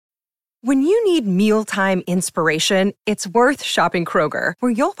When you need mealtime inspiration, it's worth shopping Kroger,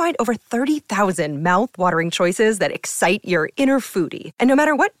 where you'll find over 30,000 mouth-watering choices that excite your inner foodie. And no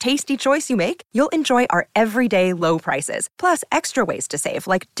matter what tasty choice you make, you'll enjoy our everyday low prices, plus extra ways to save,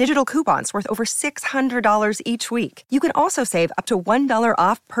 like digital coupons worth over $600 each week. You can also save up to $1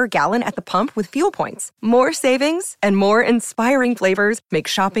 off per gallon at the pump with fuel points. More savings and more inspiring flavors make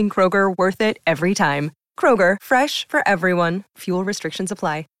shopping Kroger worth it every time. Kroger, fresh for everyone. Fuel restrictions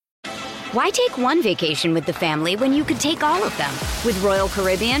apply. Why take one vacation with the family when you could take all of them? With Royal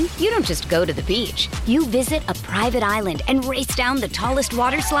Caribbean, you don't just go to the beach. You visit a private island and race down the tallest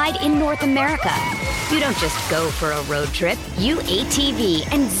water slide in North America. You don't just go for a road trip. You ATV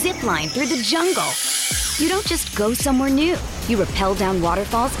and zip line through the jungle. You don't just go somewhere new. You rappel down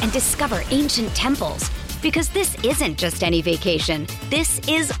waterfalls and discover ancient temples. Because this isn't just any vacation. This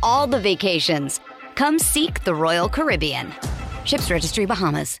is all the vacations. Come seek the Royal Caribbean. Ships Registry,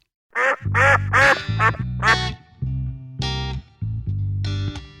 Bahamas.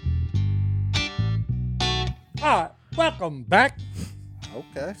 All right, welcome back.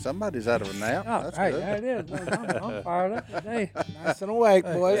 Okay, somebody's out of a nap. That's Hey, good. there it is. I'm fired up today. Nice and awake,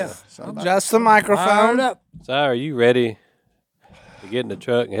 boys. Somebody- Adjust the Fired microphone. up. So, are you ready to get in the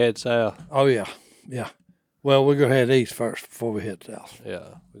truck and head south? Oh, yeah. Well, we're going to head east first before we head south.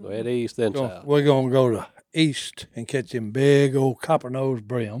 Yeah, we go head east, then south. We're going to go to east and catch them big old copper-nosed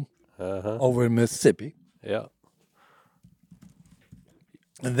brim over in Mississippi. Yeah.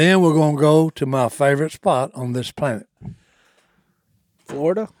 And then we're going to go to my favorite spot on this planet.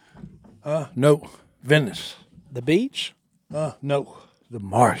 Florida, No, Venice. the beach. No, the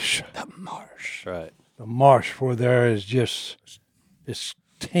marsh. Right. The marsh where there is just, it's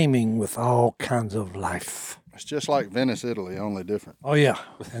teeming with all kinds of life. It's just like Venice, Italy, only different. Oh, yeah.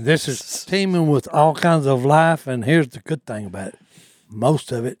 And this is teeming with all kinds of life. And here's the good thing about it.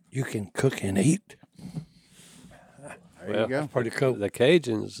 Most of it you can cook and eat. There you go. Pretty cool. The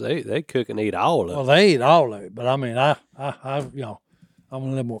Cajuns, they cook and eat all of Well, it. they eat all of it. But I mean, I'm a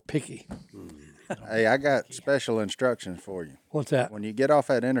little more picky. Hey, I got special instructions for you. What's that? When you get off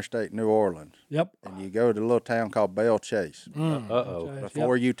that interstate New Orleans Yep. and you go to a little town called Belle Chase, Uh-oh.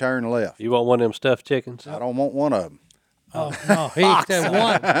 before you turn left, You want one of them stuffed chickens? I don't want one of them. Oh, no, he said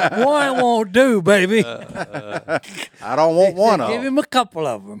one. One won't do, baby. I don't want one of Give them. him a couple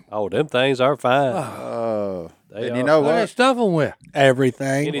of them. Oh, them things are fine. And are. you know What they what? stuff them with?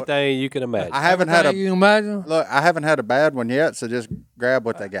 Everything. Anything you can imagine. I haven't had Can you imagine? look. I haven't had a bad one yet, so just grab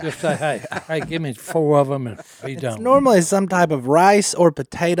what they got. Just say, hey, give me 4 of them and be It's done. normally some type of rice or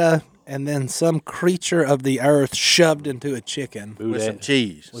potato, and then some creature of the earth shoved into a chicken. With some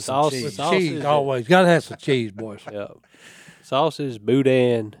cheese. Sausage. Cheese always. Got to have some cheese, boys. Yeah. Sausage,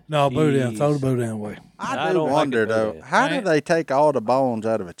 boudin. No, boudin. cheese. Throw the boudin away. I I do don't like wonder it though, bad. how do they take all the bones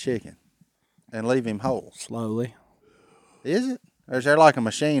out of a chicken and leave him whole? Slowly. Is it? Or is there like a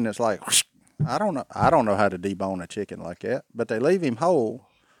machine that's like, I don't know. I don't know how to debone a chicken like that, but they leave him whole,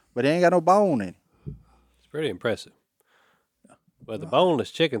 but he ain't got no bone in him. It's pretty impressive. But the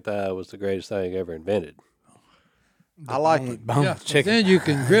boneless chicken thigh was the greatest thing ever invented. I like it. Bone Yeah, chicken. then you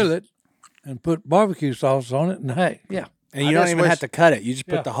can grill it and put barbecue sauce on it, and hey, yeah. And I you don't just even wish- have to cut it. You just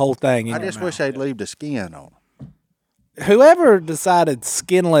Yeah. put the whole thing in I your just wish mouth. they'd leave the skin on. Whoever decided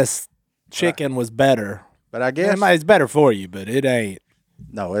skinless chicken was better, But I guess it's better for you, but it ain't.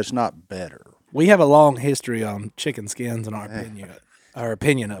 no, it's not better. We have a long history on chicken skins and our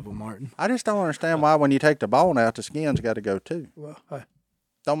opinion of them, Martin. I just don't understand why when you take the bone out, the skin's got to go too. Well, hey,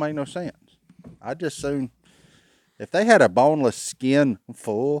 Don't make no sense. I just soon, if they had a boneless skin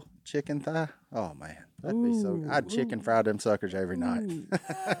full chicken thigh, oh man, that'd be so. I'd chicken fry them suckers every night.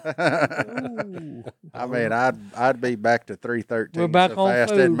 I mean, I'd be back to 313 We're back so on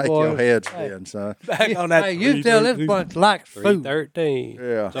fast food, it'd make your boys. head Hey. spin, son. Back on that. hey, you tell this bunch likes food. 313.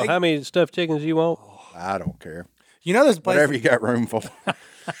 Yeah. So how many stuffed chickens you want? I don't care. You know, there's a place. Whatever you got room for.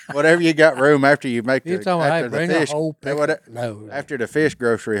 Whatever you got room after you make You the, talking about, after hey, the bring a fish. whole pick- whatever- No. After the fish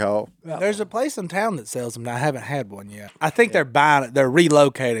grocery haul. There's a place in town that sells them. I haven't had one yet. I think they're buying it. They're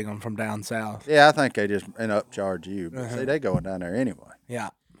relocating them from down south. Yeah, I think they just end up charge you. But see, they going down there anyway. Yeah.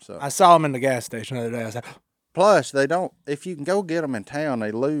 So I saw them in the gas station the other day. I was like, plus they don't. If you can go get them in town,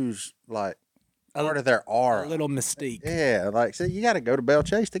 they lose like part of their a aura. little mystique. Yeah, like see, you got to go to Belle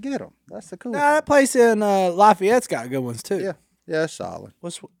Chase to get them. That's the cool. Nah, thing. that place in Lafayette's got good ones too. Yeah, yeah, it's solid.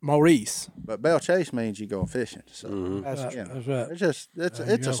 What's Maurice? But Belle Chase means you going fishing. So That's Right, you know, that's right. it's just it's There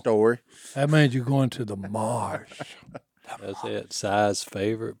you it's go. a story. That means you're going to the marsh. That's it. Si's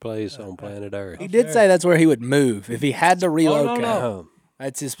favorite place on planet Earth. He did say that's where he would move if he had to relocate. no. Um,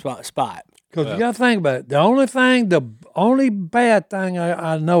 That's his spot. Because you got to think about it. The only bad thing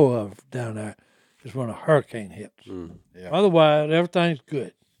I know of down there is when a hurricane hits. Yeah. Otherwise, everything's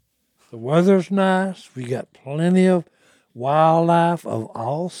good. The weather's nice. We got plenty of wildlife of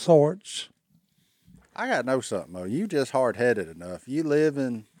all sorts. I got to know something, though. You just hard-headed enough. You live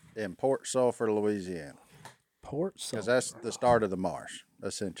in Port Sulphur, Louisiana. Port Because Sulphur. that's the start of the marsh,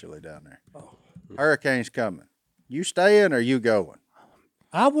 essentially, down there. Hurricane's coming. You staying or you going?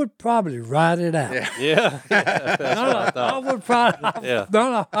 I would probably ride it out. Yeah. I would probably.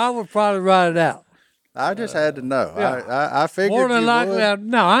 Yeah. I would probably ride it out. I just had to know. Yeah. I figured More than you likely, would.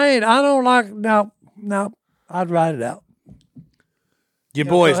 no, I ain't. I don't like. No, I'd ride it out. Your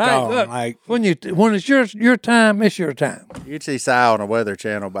boy's But, hey, gone. look, Like, when it's your time, it's your time. You'd see Si on the Weather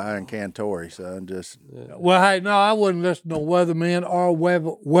Channel behind Cantori, son. Just Well, hey, no, I wouldn't listen to weathermen or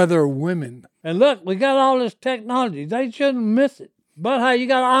weather women. And look, we got all this technology. They shouldn't miss it. But hey, you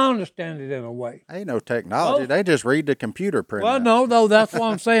got to understand it in a way. ain't no technology. They just read the computer print. Well, no, though, that's what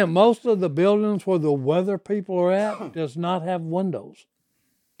I'm saying. Most of the buildings where the weather people are at does not have windows.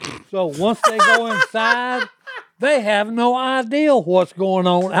 So once they go inside, they have no idea what's going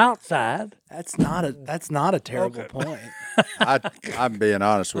on outside. that's not a terrible point. I'm being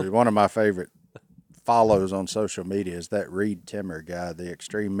honest with you. One of my favorite follows on social media is that Reed Timmer guy, the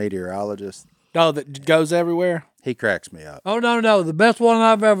extreme meteorologist. Oh, that goes everywhere. He cracks me up. Oh, no. The best one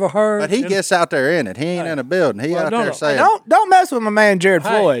I've ever heard. But he and gets out there in it. He ain't in a building. He Well, out no, there no. saying, Don't mess with my man Jared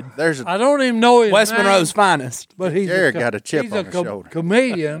Floyd, there's a I don't even know his West name, Monroe's finest. but he's Jared got a chip he's on a his shoulder.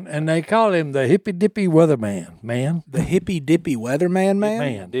 comedian, and they call him the hippy dippy weatherman. Man. The hippy dippy weatherman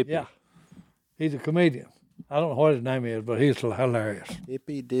man. Dippy. Yeah. He's a comedian. I don't know what his name is, but he's hilarious.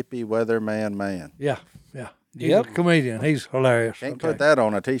 hippy dippy weatherman man. Yeah. He's Yep. a comedian. He's hilarious. Can't Okay. put that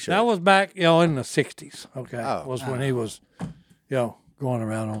on a t-shirt. That was back, in the 60s. Okay. Oh. Was when he was, going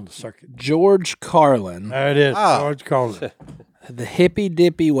around on the circuit. George Carlin, There it is. Oh. George Carlin. the hippy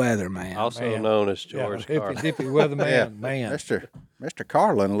dippy weatherman. Also known as George Hippy Carlin. dippy weatherman. Yeah. Man. Mr.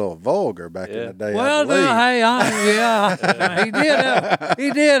 Carlin, a little vulgar back in the day. Well, I believe. no, hey,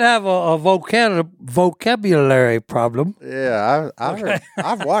 he did have a vocabulary problem. Yeah,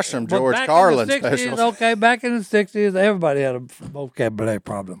 I've watched some But George back Carlin in the 60s, specials. Okay, back in the 60s, everybody had a vocabulary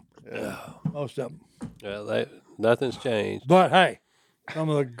problem. Yeah. Most of them. Yeah, nothing's changed. But hey, some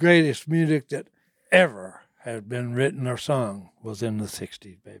of the greatest music that ever has been written or sung was in the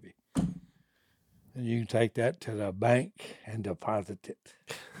 60s, baby. And you can take that to the bank and deposit it.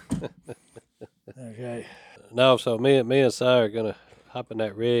 Okay, No, so me and Si are gonna hop in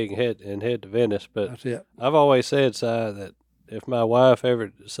that rig and head to Venice. But that's it. I've always said, Si, that if my wife ever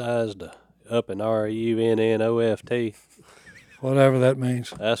decides to up an RUNNOFT, Whatever that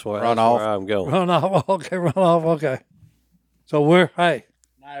means. that's where Run off. I'm going. Run off. Okay, run off. Okay. So we're, hey,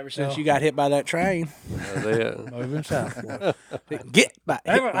 Not ever since you got hit by that train. That's it. moving south. boys. Get by.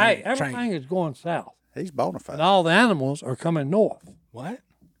 hit by that Everything train. is going south. He's bona fide. And all the animals are coming north. What?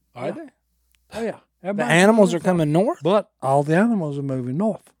 Are they? Oh, yeah. The Everybody's animals are moving south. coming north. But all the animals are moving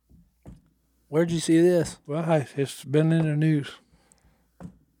north. Where'd you see this? Well, hey, it's been in the news.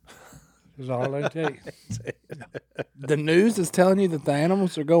 That's all I tell you. The news is telling you that the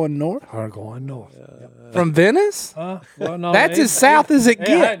animals are going north Are going north. from Venice. Well, no, That's it as south as it ain't.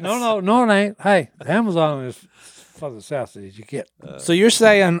 Hey, gets. no, it ain't. Hey, the Amazon is for the south as you get. So you're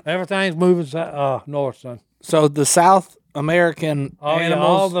saying Everything's moving north, son. so the South American All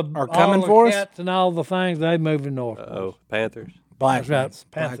animals the are coming all for the us? cats and all the things they moving north. Oh, Panthers. Black That's right. ones.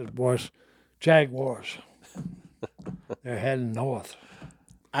 Panthers, boys, Jaguars. They're heading north.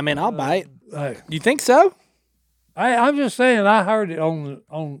 I mean, I'll bite. Hey, You think so? I'm just saying. I heard it on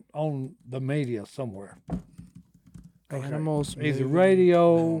the media somewhere. Animals. Either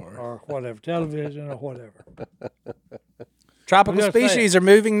radio or whatever, television or whatever. Tropical I'm just saying. species are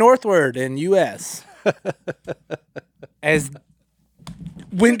moving northward in U.S. as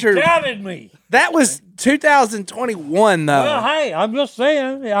winter. Doubted me. That was 2021, though. Well, hey, I'm just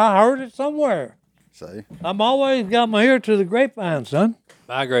saying. I heard it somewhere. See, I'm always got my ear to the grapevine, son.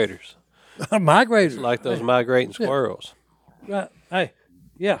 Migrators. Migrators. Like those migrating squirrels. Right. Hey,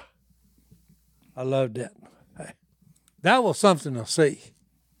 yeah. I loved that. Hey, that was something to see.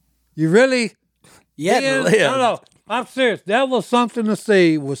 You really? Yet Ian, lived. No. I'm serious. That was something to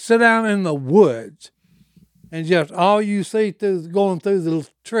see. Was sit down in the woods, and just all you see going through the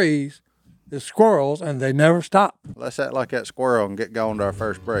trees is squirrels, and they never stop. let's act like that squirrel and get going to our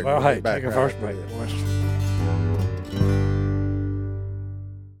first break. Well, We'll hey, be back take a right first after break, this. boys.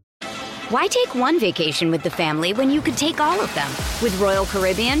 Why take one vacation with the family when you could take all of them? With Royal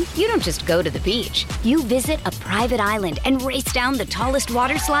Caribbean, you don't just go to the beach. You visit a private island and race down the tallest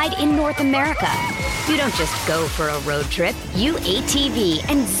water slide in North America. You don't just go for a road trip. You ATV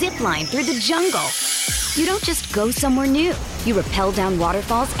and zip line through the jungle. You don't just go somewhere new. You rappel down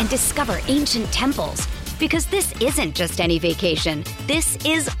waterfalls and discover ancient temples. Because this isn't just any vacation. This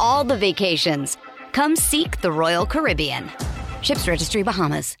is all the vacations. Come seek the Royal Caribbean. Ships Registry,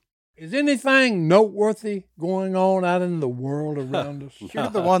 Bahamas. Is anything noteworthy going on out in the world around us? You're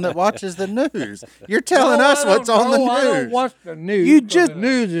the one that watches the news. You're telling us what's on the news. I don't watch the news. The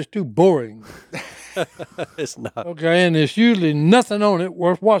news is too boring. It's not. Okay, and there's usually nothing on it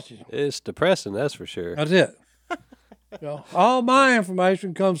worth watching. It's depressing, that's for sure. That's it. All my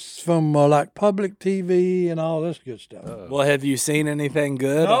information comes from like public TV and all this good stuff. Well, have you seen anything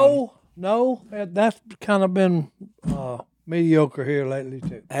good? No, that's kind of been mediocre here lately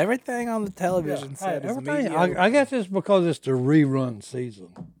too. Everything on the television set is mediocre. I guess it's because it's the rerun season.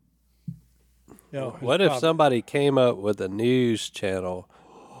 What if somebody came up with a news channel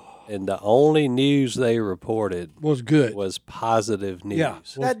and the only news they reported was good, was positive news? Yeah,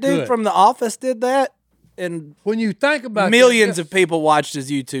 that dude from The Office did that, and when you think about millions of people watched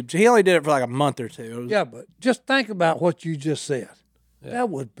his YouTube. He only did it for like a month or two. Yeah, but just think about what you just said. Yeah. That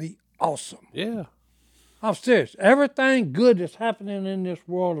would be awesome. Yeah. I'm serious. Everything good that's happening in this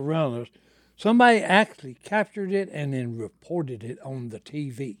world around us, somebody actually captured it and then reported it on the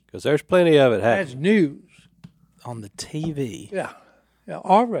TV. Because there's plenty of it happening. That's news. On the TV. Yeah.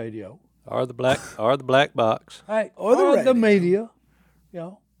 Or radio. Or the black box. Hey, or the media.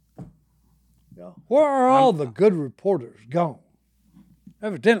 Where are all the good reporters gone?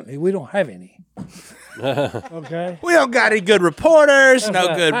 Evidently, we don't have any. Okay. We don't got any good reporters,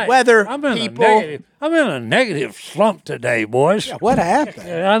 no good weather people. I'm in a negative slump today, boys. Yeah, what happened?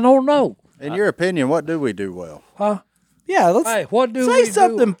 I don't know. In your opinion, what do we do well? Huh? Yeah, let's what do say we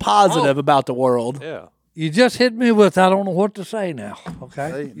something do? positive about the world. Yeah. You just hit me with I don't know what to say now.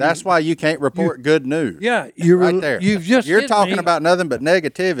 Okay. See, that's why you can't report good news. Yeah, you're right there. You're talking about nothing but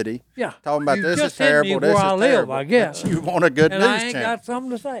negativity. Yeah. Talking about You this just is hit me terrible. This where is I live, terrible. I guess. But you want a good and news I ain't channel. got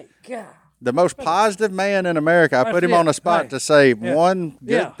something to say. God. The most positive man in America. I put him on the spot to say one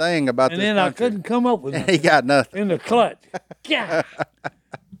good thing about and this then country. I couldn't come up with He got nothing. in the clutch. God.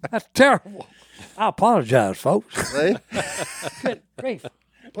 That's terrible. I apologize, folks. See? Good grief.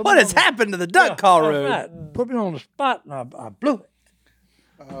 What has happened to the duck call room? Right. Put me on the spot and I blew it.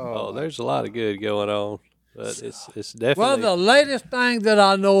 Oh, there's a lot of good going on. But it's definitely. Well, the latest thing that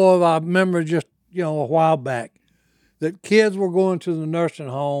I know of, I remember just, a while back, that kids were going to the nursing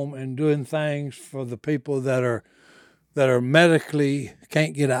home and doing things for the people that are medically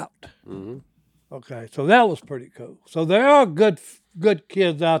can't get out. Mm-hmm. Okay, so that was pretty cool. So there are good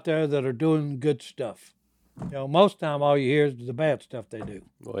kids out there that are doing good stuff. Most of the time all you hear is the bad stuff they do.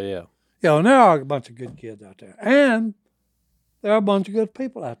 Well, yeah. And there are a bunch of good kids out there. And there are a bunch of good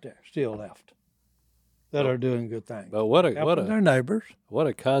people out there still left that are doing good things. But Helping their neighbors. What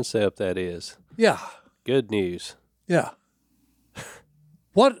a concept that is. Yeah. Good news. Yeah.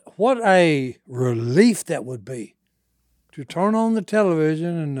 What a relief that would be to turn on the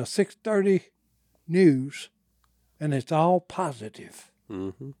television and the 6:30 news and it's all positive.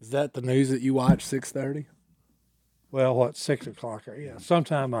 Mm-hmm. Is that the news that you watch 6:30? Well, 6 o'clock? Yeah.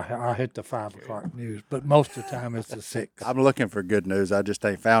 Sometimes I hit the 5 o'clock news, but most of the time it's the 6. I'm looking for good news. I just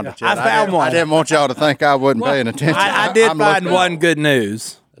ain't found it yet. I found one. I didn't want y'all to think I wasn't paying attention. I did I'm find looking. one good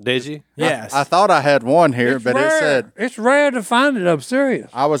news. Did you? Yes. I thought I had one here, It's but rare. it said It's rare to find it. I'm serious.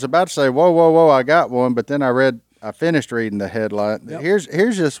 I was about to say, whoa, I got one, but then I finished reading the headline. Yep.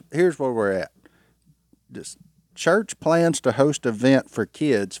 Here's where we're at. Just church plans to host event for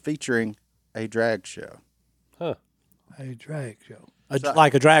kids featuring a drag show. Huh. A drag show.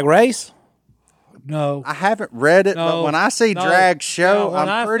 Like a drag race? No. I haven't read it, but when I see drag show,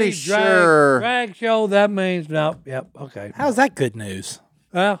 I'm pretty sure. Drag show, that means, yep, okay. How's that good news?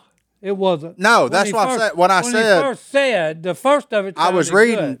 Well, it wasn't. No, that's what I said. When I said, he first said, the first of it I was sounded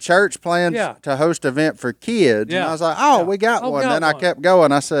reading good. church plans to host event for kids, and I was like, we got one. Then I kept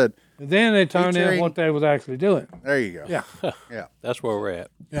going. I said, then they turned in what they was actually doing. there you go. Yeah. Yeah. That's where we're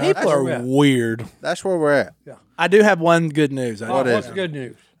at. Yeah, People that's are where we're at. weird. That's where we're at. I do have one good news. What's the good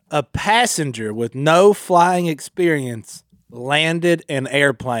news? A passenger with no flying experience landed an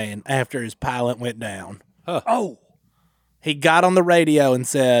airplane after his pilot went down. Huh. Oh. He got on the radio and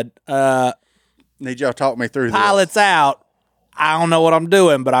said, Need y'all to talk me through pilot's out. I don't know what I'm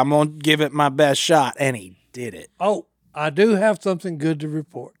doing, but I'm going to give it my best shot. And he did it. Oh, I do have something good to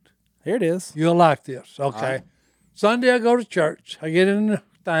report. Here it is. You'll like this. Okay. Sunday I go to church. I get in the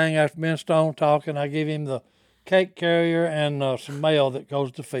thing after me and Stone talking, I give him the cake carrier and some mail that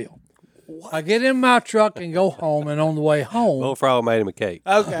goes to Phil. I get in my truck and go home, and on the way home, Bullfrog made him a cake.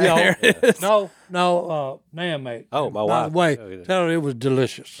 Okay. there it is. Nan made. Oh, my By wife. the way, Oh, yeah. tell her it was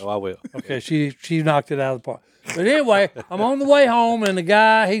delicious. Oh, I will. Okay, she knocked it out of the park. But anyway, I'm on the way home, and the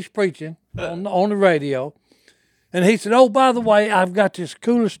guy, he's preaching on the radio. And he said, oh, by the way, I've got this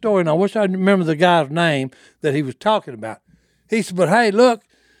coolest story, and I wish I remember the guy's name that he was talking about. He said, but hey, look,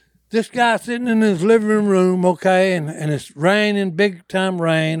 this guy sitting in his living room, okay, and it's raining, big time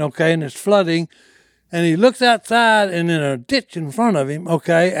rain, okay, and it's flooding. And he looks outside, and in a ditch in front of him,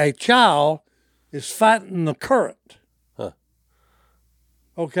 okay, a child is fighting the current. Huh.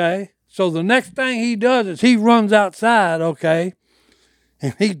 Okay? So the next thing he does is he runs outside, okay,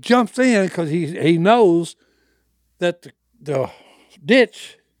 and he jumps in because he knows that the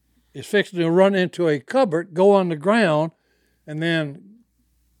ditch is fixing to run into a cupboard, go on the ground, and then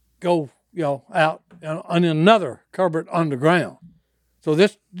go, out on another cupboard underground. So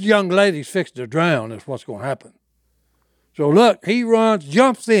this young lady's fixing to drown is what's going to happen. So look, he runs,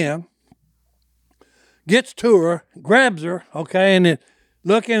 jumps in, gets to her, grabs her, okay, and then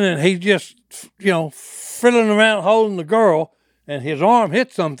looking, and he's just, fiddling around holding the girl, and his arm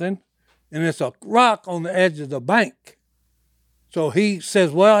hits something, and it's a rock on the edge of the bank. So he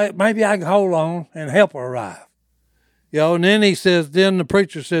says, well, maybe I can hold on and help her arrive. And then then the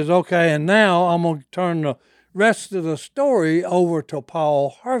preacher says, okay, and now I'm going to turn the rest of the story over to Paul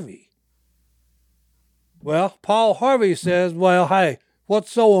Harvey. Well, Paul Harvey says, well, hey,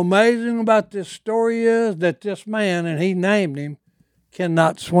 what's so amazing about this story is that this man, and he named him,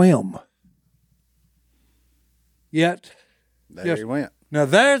 cannot swim. Yet, There he went. now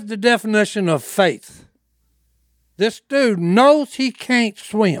there's the definition of faith. This dude knows he can't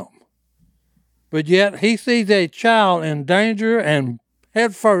swim, but yet he sees a child in danger and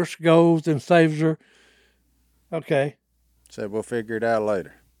head first goes and saves her. Okay. Said we'll figure it out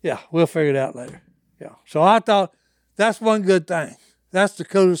later. Yeah, we'll figure it out later. Yeah. So I thought that's one good thing. That's the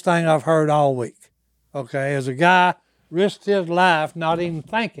coolest thing I've heard all week. Okay. As a guy risked his life, not even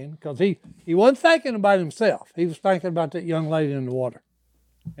thinking, because he wasn't thinking about himself. He was thinking about that young lady in the water.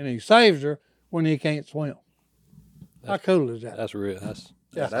 And he saves her when he can't swim. How cool is that? That's real. That's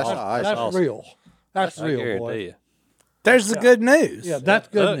that's awesome. real. That's I real, guarantee boy. you. There's the good news. Yeah, that's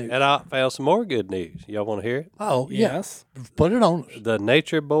good Look, news. and I found some more good news. Y'all want to hear it? Oh, yeah. Yes. Put it on us. The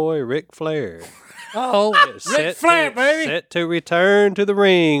Nature Boy Ric Flair. Uh-oh. Ric Flair, baby. Set to return to the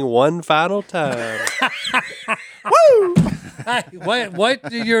ring one final time. Hey, wait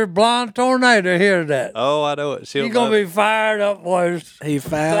till your blonde tornado hear that. Oh, I know it. She'll You're going love to be fired up, boys. He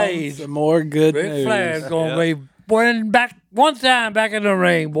found Sage. some more good Ric news. Flair's going to be back one time back in the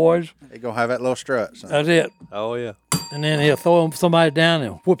ring, boys. He gonna have that little strut. Son. That's it. Oh, yeah. And then he'll throw somebody down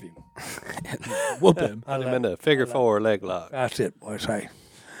and whoop him. Whoop him. Put him in a figure four leg lock. That's it, boys. Hey.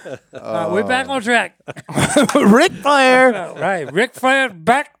 All right, we're back on track. Ric Flair. All right, Ric Flair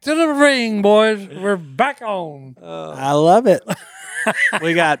back to the ring, boys. We're back on. I love it.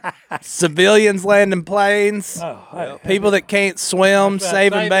 We got civilians landing planes, people that can't swim, That's right,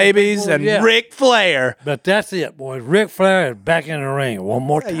 saving saving babies, people, and yeah. Ric Flair. But that's it, boys. Ric Flair is back in the ring one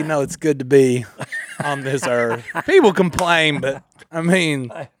more time. You know it's good to be on this earth. People complain, but I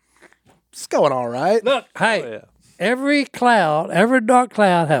mean, it's going all right. Look, hey, Oh, yeah. every dark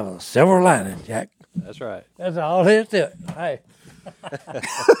cloud have a silver lining, Jack. That's right. That's all it is to it. Hey.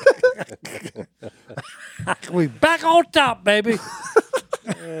 We back on top, baby.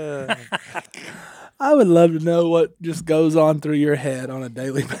 I would love to know what just goes on through your head on a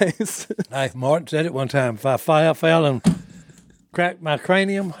daily basis. Hey, Martin said it one time. If I fell and cracked my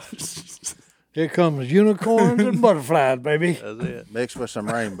cranium, here comes unicorns and butterflies, baby. That's it. Mixed with some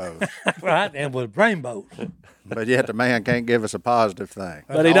rainbows. Right, and with rainbows. But yet the man can't give us a positive thing.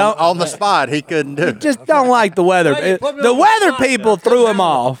 But he don't. On the spot, he couldn't do it. Just don't like the weather. Hey, you put me The on the weather spot people now. threw him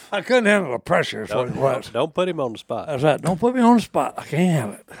off. I couldn't handle the pressure, is what it was. Don't put him on the spot. That's right. Don't put me on the spot. I can't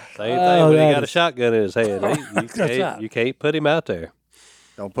handle it. Same Oh, thing when that he got a is- shotgun in his hand. right. You can't put him out there.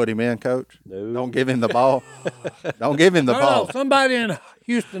 Don't put him in, coach. No. Don't give him the ball. Don't give him the No, ball. somebody in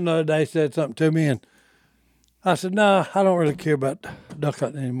Houston the other day said something to me, and I said, no, I don't really care about duck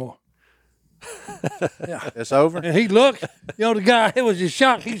hunting anymore. It's over. And he looked, the guy, it was just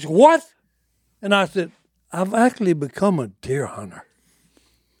shocked. He said, what? And I said, I've actually become a deer hunter.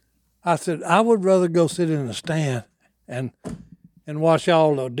 I said, I would rather go sit in a stand and watch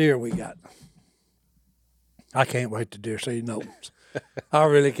all the deer we got. I can't wait to deer season opens. I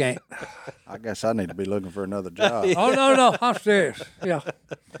really can't. I guess I need to be looking for another job. Oh no, I'm serious. Yeah.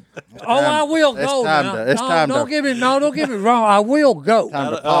 Oh, I will it's go time now. to- it's no, time don't to- get me. No, don't get me wrong. I will go.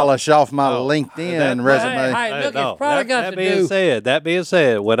 Time to polish off my LinkedIn resume. Hey, look, it's probably got that to being do.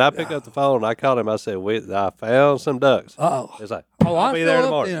 said, when I pick up the phone, I called him. I said, I found some ducks. Uh-oh. It's like, Oh, I'll be there in the show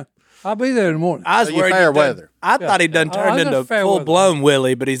up morning. then. I'll be there in the morning. I was So you worried fair he'd done- weather. I thought he'd done Oh, turned I into just fair full weather. blown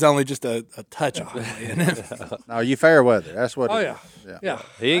Willie, but he's only just a touch of Willie. No, you fair weather. That's what. Oh it yeah, is. yeah.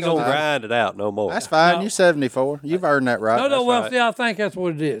 He ain't gonna grind it out no more. That's fine. You're 74. You've earned that right. No, well, right. see, I think that's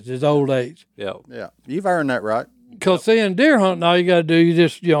what it is. It's old age. Yeah. Yeah, you've earned that right. Because seeing deer hunting, all you got to do, you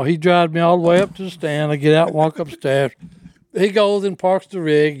just, he drives me all the way up to the stand. I get out and walk upstairs. He goes and parks the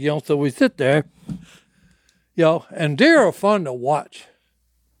rig, so we sit there. And deer are fun to watch.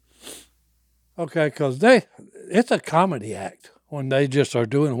 Okay, because it's a comedy act when they just are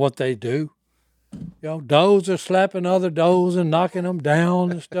doing what they do. Does are slapping other does and knocking them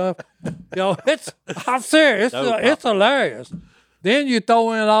down and stuff. I'm serious. It's hilarious. Then you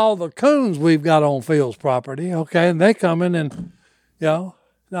throw in all the coons we've got on Phil's property, okay, and they come in and, no,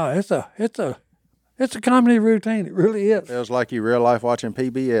 it's a comedy routine. It really is. Feels like you real life watching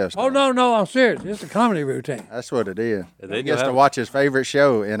PBS. Oh no, I'm serious. It's a comedy routine. That's what it is. And He then gets you'll to have- watch his favorite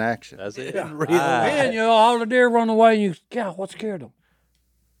show in action. That's it. And all the deer run away, and what scared them?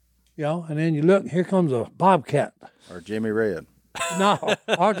 And then you look, here comes a bobcat. Or Jimmy Red. No,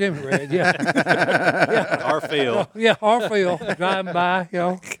 our Jimmy Red, yeah. Our field. Yeah, our field driving by,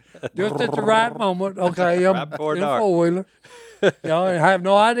 just at the right moment. Okay, Right before in a dark. 4-wheeler. I have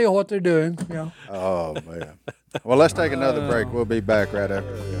no idea what they're doing. Oh, man. Well, let's take another break. We'll be back right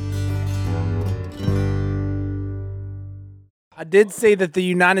after this. I did see that the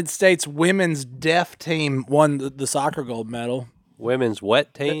United States women's deaf team won the soccer gold medal. Women's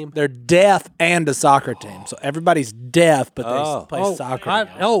wet team. They're deaf and a soccer team, so everybody's deaf, but they play soccer.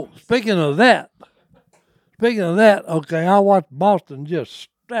 now. Speaking of that, okay, I watched Boston just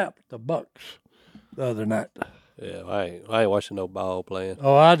strap the Bucks the other night. Yeah, I ain't watching no ball playing.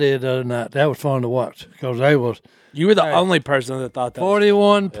 Oh, I did the other night. That was fun to watch because they was You were the only person that thought that.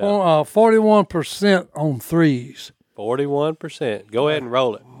 41% on threes. 41%. Go ahead and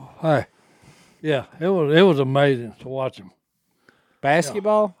roll it. Hey, yeah, it was amazing to watch them.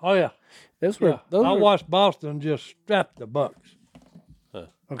 Basketball. Oh yeah. Those were. I watched Boston just strap the Bucks.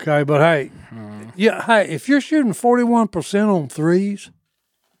 Okay, but hey, if you're shooting 41% on threes,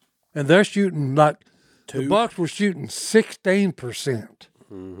 and they're shooting the Bucks were shooting 16%,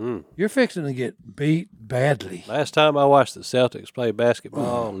 you're fixing to get beat badly. Last time I watched the Celtics play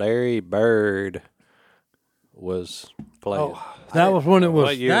basketball, Larry Bird was playing. That was when it was.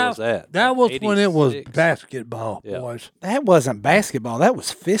 What year was that? That was when it was 86? basketball, Yeah. boys. That wasn't basketball. That was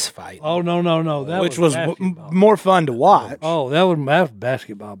fist fighting, Oh no, that which was basketball. more fun to watch. Oh, that was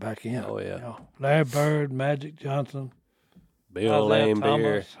basketball back in. Oh, yeah. Larry Bird, Magic Johnson, Bill Isaiah Laimbeer.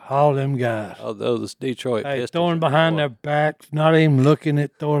 Thomas, all them guys. Oh, those Detroit Hey, Pistons. throwing are behind boy. their backs, not even looking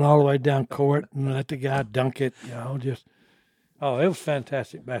at, throwing all the way down court and let the guy dunk it. It was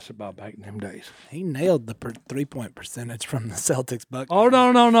fantastic basketball back in them days. He nailed the 3-point percentage from the Celtics. Buck. Oh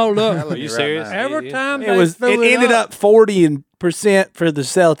no, look. Are you serious? Every time It they was. threw It ended up 40% for the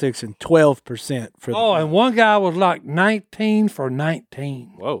Celtics and 12% for the. Oh, and one guy was like 19 for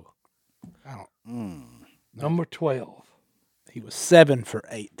 19. Whoa. Number 12. He was 7 for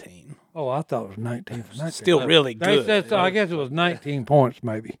 18. Oh, I thought it was 19 for 19. Still really They good. said so. I guess it was 19 points,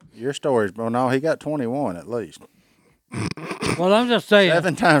 maybe. Your story's, well, no, he got 21 at least. Well, I'm just saying.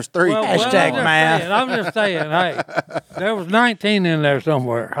 7 times 3. Hashtag math. I'm just saying, hey, there was 19 in there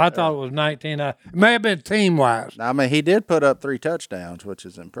somewhere. I thought it was 19. It may have been team-wise. I mean, he did put up 3 touchdowns, which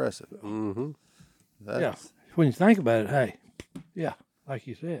is impressive. Mm-hmm. Yeah. When you think about it, hey, yeah, like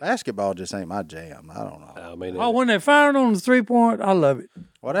you said. Basketball just ain't my jam. I don't know. I mean, Oh, when they fired on the 3-point, I love it.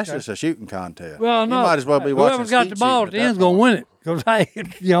 Well, that's just a shooting contest. Well, no. You might as well be watching Whoever's got skeet the ball at shooting the at end's that going to win it. Because, hey,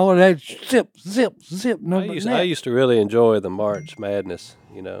 they zip, I number used to really enjoy the March Madness.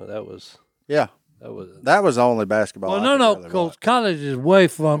 That was Yeah, that was the only basketball. Well, I no, could really because watch. college is way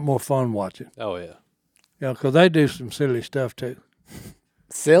more fun watching. oh yeah. Because they do some silly stuff, too.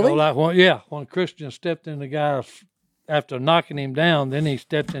 Silly? Like when Christian stepped in the guy's, after knocking him down, then he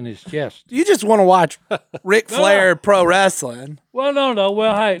stepped in his chest. You just want to watch Ric Flair pro wrestling. Well, no.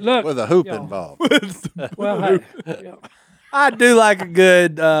 Well, hey, look. With a hoop involved. Well, hey. Yeah. I do like a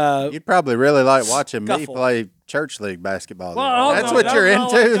good. You'd probably really like watching me Scuffle. play church league basketball. Well, That's no, what that you're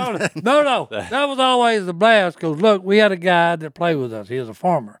was into. always- No. That was always the blast because, look, we had a guy that played with us. He was a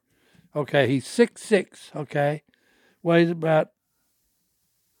farmer. Okay, he's 6'6", okay, weighs about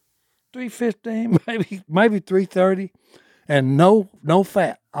 315, maybe 330. and no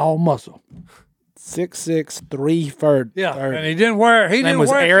fat, all muscle. 6'6", 3'30". Yeah, and he didn't wear. He His name didn't was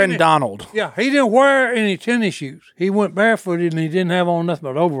wear Aaron tennis- Donald. Yeah, he didn't wear any tennis shoes. He went barefooted, and he didn't have on nothing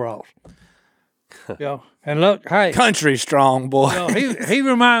but overalls. Yeah, and look, hey, Country strong boy. he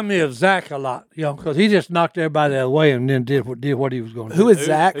reminded me of Zach a lot, because he just knocked everybody out of the way and then did what he was going to do. Who is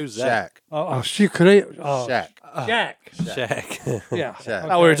Zach? Who's Zach? She could. Shaq. Jack. Shaq. Yeah. Shaq. I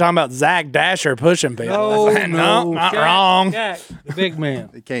thought we were talking about Zach Dasher pushing people. No, I was like, no, not Jack, wrong. Jack, the big man.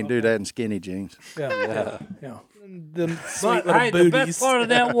 He can't do that in skinny jeans. Yeah. Them sweet But little hey, the booties. best part of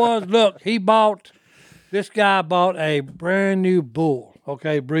that was, look, this guy bought a brand new bull,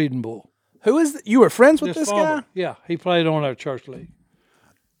 breeding bull. Who is you were friends with this farmer, guy? Yeah, he played on our church league.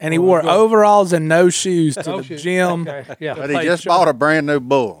 And he wore overalls and no shoes to the shoes. gym. Okay, yeah. But he just bought a brand new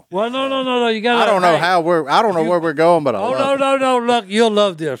bull. Well, no. You got. I don't know I don't know where we're going, but I Oh love it. no! Look, you'll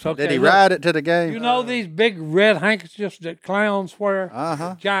love this. Okay. Did he look, ride it to the game? You know these big red handkerchiefs that clowns wear?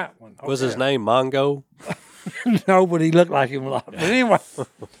 Uh-huh. Giant one. Was his name Mongo? No, but he looked like him a lot. But anyway,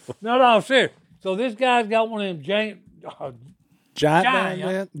 no, serious. So this guy's got one of them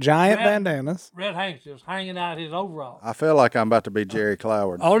Giant bandanas. red handkerchiefs hanging out his overalls. I feel like I'm about to be Jerry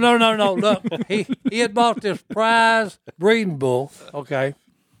Cloward. Oh no! Look, he had bought this prize breeding bull,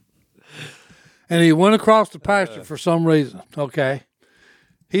 and he went across the pasture for some reason. Okay,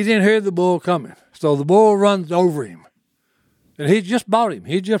 he didn't hear the bull coming, so the bull runs over him, and he just bought him.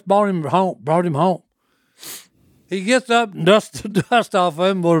 Brought him home. He gets up and dusts the dust off of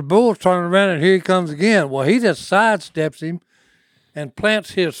him, but the bull's turning around, and here he comes again. Well, he just sidesteps him and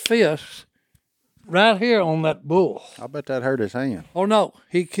plants his fist right here on that bull. I bet that hurt his hand. Oh no,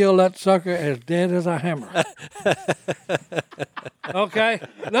 he killed that sucker as dead as a hammer. Okay,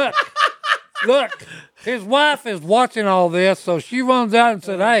 look, his wife is watching all this, so she runs out and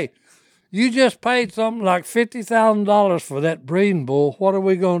said, "Hey, you just paid something like $50,000 for that breeding bull. What are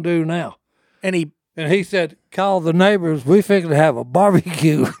we gonna do now?" And he said, "Call the neighbors. We figured to have a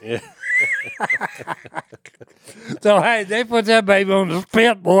barbecue." Yeah. So hey, they put that baby on the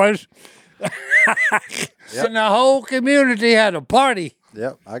spit, boys. And the whole community had a party.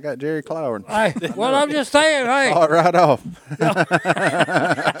 Yep, I got Jerry Cloward. Hey, well, I'm just saying, hey, Oh, right off.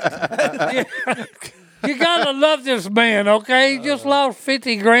 you gotta love this man, okay? He just lost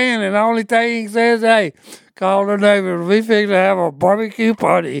 50 grand, and the only thing he says, hey, call the neighbors. We figured to have a barbecue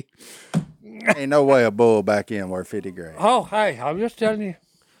party. Ain't no way a bull back in worth 50 grand. Oh, hey, I'm just telling you.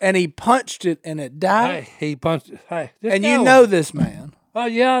 and he punched it and it died. Hey, he punched it. Hey, this And guy you was- know this man. Oh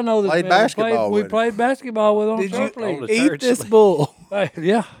yeah, I know this. Played man. basketball We with played basketball with him. Did Church you league. the eat church this league. bull? Hey,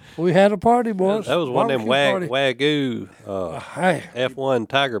 yeah, we had a party, boys. That was one of them Barbecue party. Wagyu Hey, F1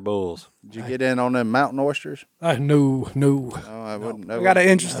 Tiger Bulls. Did you get in on them mountain oysters? no. No, I wouldn't. I got an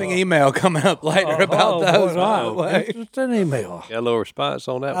interesting email coming up later about those. by the way. It's just an email. Got a little response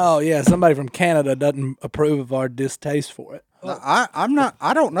on that one. Oh yeah, somebody from Canada doesn't approve of our distaste for it. No, I'm not.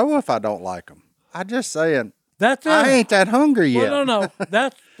 I don't know if I don't like them. I just saying That's it. I ain't that hungry yet. Well, no.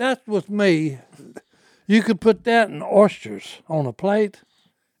 That's with me. You could put that in oysters on a plate,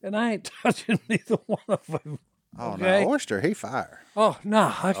 and I ain't touching neither one of them. Oh Okay. no, oyster, he fire. Oh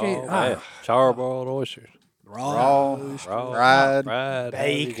no, I can't. Man, charbroiled oysters. Raw, Fried. fried.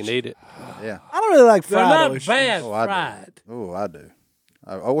 You can eat it. Yeah. I don't really like they're fried not oysters. bad Oh, I do. fried. Oh, I do.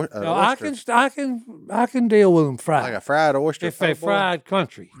 No, I can deal with them fried. like a fried oyster. if they po' boy. fried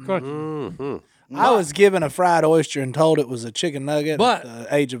crunchy. Mm-hmm. I was given a fried oyster and told it was a chicken nugget But at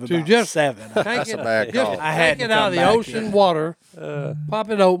the age of to about just 7. Take a bad call. Just I had take to it out come of the back ocean here. water, pop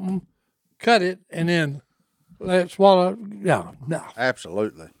it open, cut it, and then let it swallow. Yeah, no.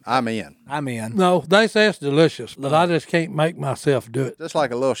 Absolutely, I'm in. I'm in. No, they say it's delicious, but I just can't make myself do it. Just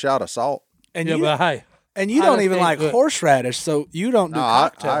like a little shot of salt. And Yeah, you, but hey, and you I don't just even can't like do it. horseradish, so you don't do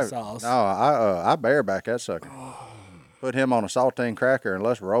cocktail sauce. I bareback that sucker. Put him on a saltine cracker and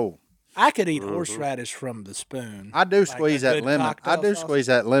let's roll. I could eat horseradish from the spoon. I do squeeze a that good lemon. I cocktail do sauce? squeeze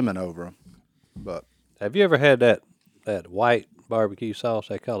that lemon over them. But Have you ever had that white barbecue sauce?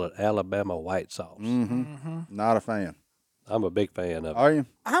 They call it Alabama white sauce. not a fan. I'm a big fan of it. Are you?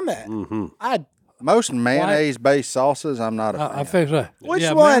 I'm at. I Most mayonnaise-based sauces, I'm not a fan. I fix that. Which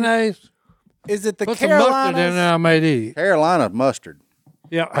yeah, one? Mayonnaise. is it the Put some mustard in Carolinas? there. I made eat. Carolina mustard.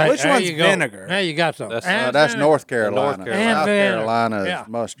 Yeah. Hey, Which there one's you go. vinegar? Now you got some. That's- And That's vinegar. North Carolina. North Carolina. South vinegar. Carolina Yeah. is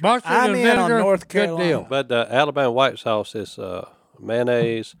mustard. Mustard I'm and in on vinegar, North good Carolina. deal. But the Alabama white sauce is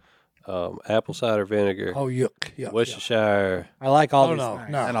mayonnaise, apple cider vinegar, Oh, yuck. Worcestershire, I like all Oh, these no. things.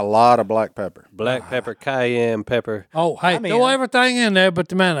 No. And a lot of black pepper. black pepper, cayenne pepper. Oh, hey, mean, throw everything in there but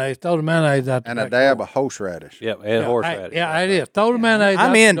the mayonnaise. Throw the mayonnaise out the And a back dab door. of horseradish. Yep, and Hey, horseradish. yeah, it is. Throw the mayonnaise out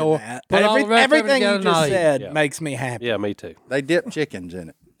I'm the into door. that. Put all the rest of it everything you together and I'll just eat. said makes me happy. Yeah, me too. They dip chickens in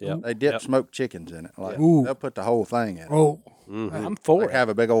it. Yeah. They dip smoked chickens in it. Like Ooh. they'll put the whole thing in it. Oh, I'm for Like it. have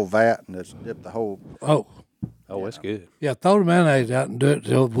a big old vat and just dip the whole. oh. Oh, that's good. Yeah, throw the mayonnaise out and do it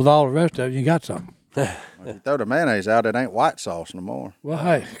till with all the rest of it. You got something. If you throw the mayonnaise out, it ain't white sauce no more. Well,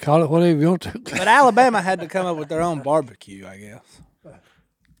 hey, call it whatever you want to. But Alabama had to come up with their own barbecue, I guess.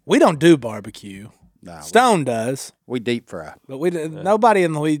 We don't do barbecue. Nah, Stone does, we deep fry. but nobody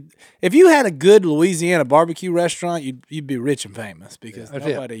in Louisiana. If you had a good Louisiana barbecue restaurant, you'd be rich and famous because That's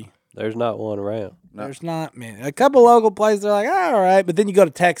it. nobody. There's not one around. There's not many. A couple local places are like, all right, but then you go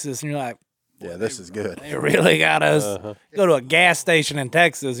to Texas and you're like, Yeah, this is good. they really got us. Go to a gas station in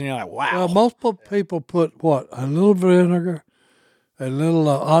Texas and you're like, wow. Well, most people put what? A little vinegar, a little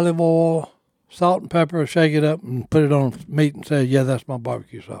olive oil, salt and pepper, shake it up and put it on meat and say, yeah, that's my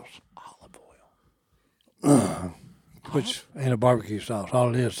barbecue sauce. Olive oil. Which ain't a barbecue sauce. All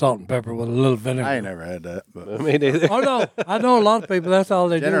it is salt and pepper with a little vinegar. I ain't never had that, but I mean, either. Oh, no. I know a lot of people, that's all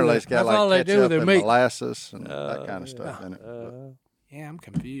they generally do. it's got That's all like they do with ketchup their and meat. molasses and that kind of stuff in it. Yeah, I'm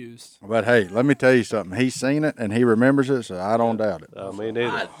confused. But hey, let me tell you something. He's seen it and he remembers it, so I don't doubt it. I mean,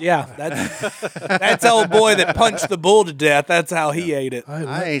 either. Yeah, that's old boy that punched the bull to death. That's how he ate it.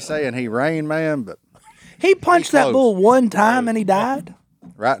 I ain't saying he Rain Man, but He punched that close. bull one time and he died.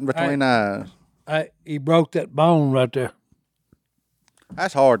 right in between the eyes. He broke that bone right there.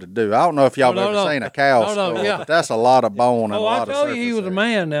 That's hard to do. I don't know if y'all No, ever no. seen a cow No, skull, yeah. but that's a lot of bone and a Oh, I lot of told you surface he was a area.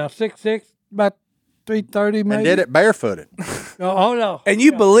 man now, 6'6", about 330 maybe. And did it barefooted. Oh, no. And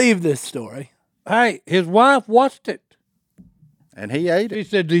you believe this story. Hey, his wife watched it. And he ate She it.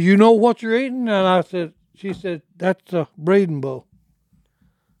 said, do you know what you're eating? And she said, that's a breeding bull.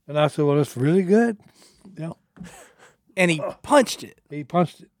 And I said, well, it's really good. Yeah. And he punched it. He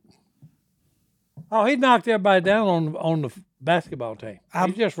punched it. Oh, he knocked everybody down on the basketball team.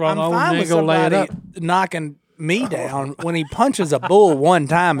 He just run I'm over fine and with then go lay it somebody up. knocking me down. When he punches a bull one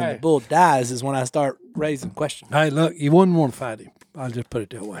time and the bull dies is when I start raising questions. Hey, look, you wouldn't want to fight him. I'll just put it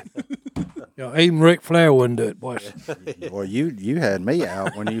that way. Even Ric Flair wouldn't do it, boys. Well, you had me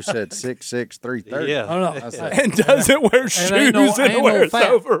out when you said 6'6", 330. Yeah. Oh, no. I said, And doesn't wear shoes and wears fat.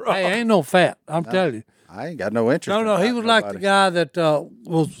 overalls. Hey, ain't no fat. I'm telling you. I ain't got no interest. No, in he fighting was like the nobody. guy that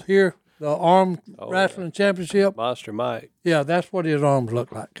was here, the arm wrestling championship. Monster Mike. Yeah, that's what his arms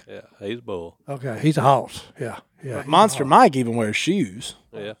look like. Yeah, he's bull. Okay, he's a hoss. Yeah. Monster Mike even wears shoes.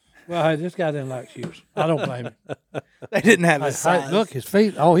 Yeah. Well, hey, this guy didn't like shoes. I don't blame him. They didn't have his Hey, size. look, his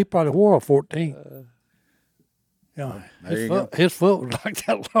feet. Oh, he probably wore a 14. There His foot was like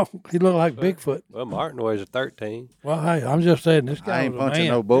that long. He looked like Bigfoot. Well, Martin wears a 13. Well, hey, I'm just saying this guy I ain't was a punching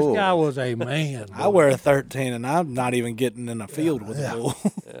man. no bull. This guy was a man. I wear a 13 and I'm not even getting in a field with a bull.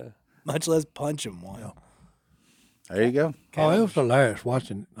 Much less punching one. There you go. Oh, it was hilarious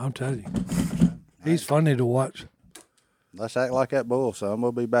watching it. I'm telling you. He's funny to watch. Let's act like that bull, son.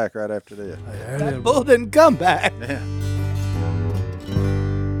 We'll be back right after this. That bull didn't come back.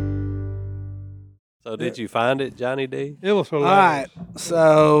 So did you find it, Johnny D? It was All hilarious. right.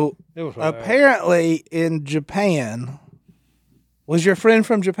 So It was hilarious. apparently in Japan, was your friend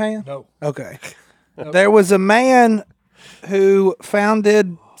from Japan? No. Okay. There was a man who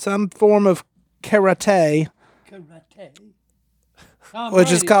founded some form of karate,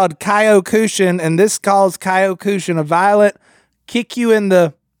 which is called Kyokushin, and this calls Kyokushin a violent, kick you in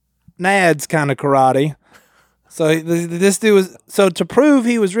the nads kind of karate. So this dude was, so to prove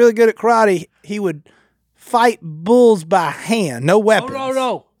he was really good at karate, he would fight bulls by hand, no weapons.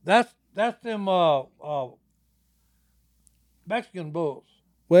 No. That's them Mexican bulls.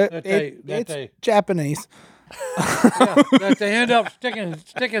 Well, That it's they- Japanese. That they end up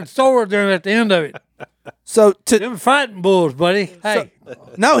sticking swords in at the end of it. So Them fighting bulls, buddy. Hey.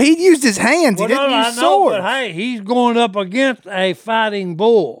 no, he used his hands. He didn't I use know, swords. but hey, he's going up against a fighting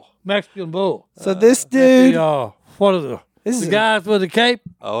bull, Mexican bull. So this dude, What are the This is a- guys with the cape?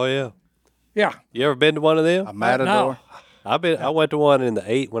 Oh, yeah. Yeah. You ever been to one of them? A matador. No. I went to one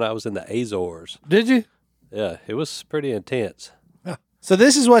when I was in the Azores. Did you? Yeah, it was pretty intense. so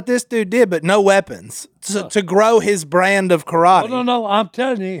this is what this dude did, but no weapons to grow his brand of karate. Oh, no. I'm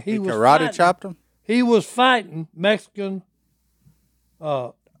telling you, he was Karate fighting. chopped him. He was fighting Mexican.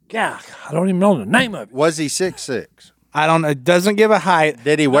 God, I don't even know the name of it. Was he 6'6"? I don't know. It doesn't give a height.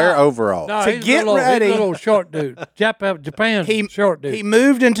 Did he wear overalls? No, To he's a get little, ready- he's a little short dude. Japan's short dude. He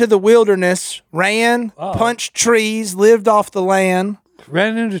moved into the wilderness, ran, punched trees, lived off the land,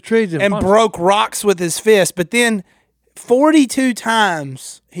 ran into trees and, and punched. broke rocks with his fist. But then 42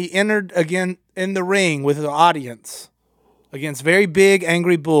 times he entered again in the ring with the audience against very big,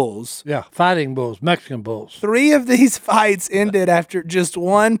 angry bulls. Yeah, fighting bulls, Mexican bulls. 3 of these fights ended after just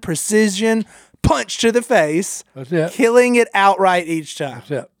one precision punch to the face, That's it. killing it outright each time.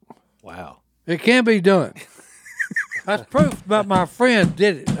 That's it. Wow. It can be done. That's proof that my friend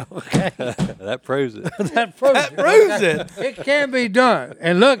did it. Okay, That proves it. that proves it. Proves it. It can be done.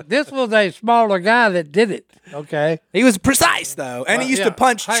 And look, this was a smaller guy that did it. Okay, He was precise, though, and he used to Yeah.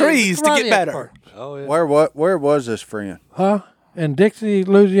 punch Hey, trees to karate get better. expert. Oh, yeah. Where was this friend? Huh? In Dixie,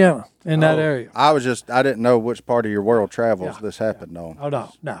 Louisiana, in that area. I didn't know which part of your world travels this happened on. Oh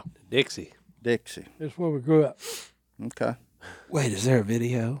no, Dixie. Dixie. this is where we grew up. Okay. Wait, is there a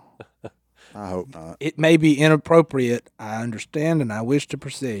video? I hope not. It may be inappropriate. I understand, and I wish to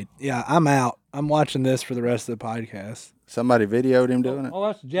proceed. Yeah, I'm out. I'm watching this for the rest of the podcast. Somebody videoed him doing it? Oh,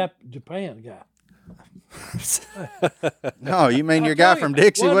 that's the Japan guy. No, you mean your guy from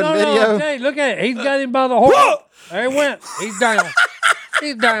Dixie Well, wasn't no, video? I'll tell you, look at it. He's got him by the horn. There he went. He's down.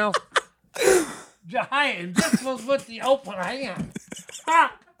 He's down. And this was with the open hand.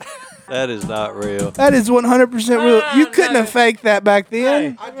 Ah. That is not real. That is 100% real. You couldn't no. have faked that back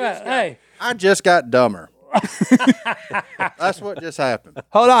then. Hey, I just got dumber. That's what just happened.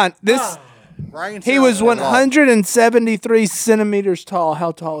 Hold on. This Brain he cells was are lost. 173 centimeters tall.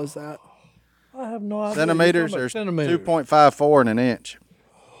 How tall is that? I have no idea. Centimeters. You're There's talking about centimeters. 2.54 in an inch.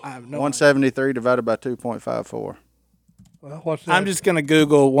 I have no. 173 divided by 2.54. Well, what's that? I'm just gonna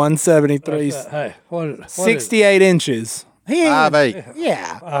Google 173, What's that? Hey, what is it? 68 inches. He ain't, 5'8".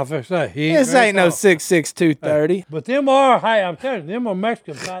 yeah. I was gonna say, he This very ain't no tall. 6'6", 230. But them are, hey, I'm telling you, them are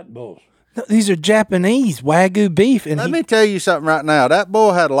Mexican fighting bulls. No, these are Japanese Wagyu beef, and Let he, me tell you something right now. That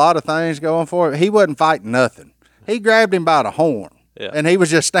bull had a lot of things going for him. He wasn't fighting nothing. He grabbed him by the horn, and he was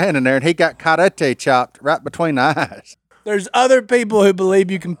just standing there, and he got karate chopped right between the eyes. there's other people who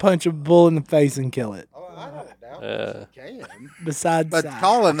believe you can punch a bull in the face and kill it. Besides, But that.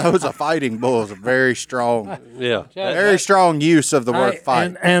 calling those a fighting bull is a very strong, Yeah. very strong use of the word Hey,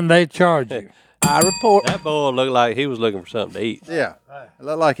 fight. and they charge you. I report. That bull looked like he was looking for something to eat. Yeah. It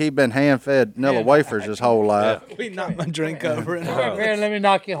looked like he'd been hand-fed Nilla wafers his whole life. We knocked my drink over. And Here, let me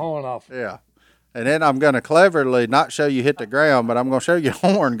knock your horn off. Yeah. And then I'm going to cleverly not show you hit the ground, but I'm going to show you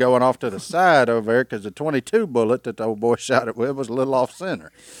horn going off to the side over there because the 22 bullet that the old boy shot it with was a little off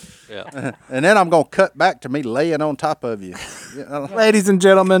center. Yeah. And then I'm going to cut back to me laying on top of you. Ladies and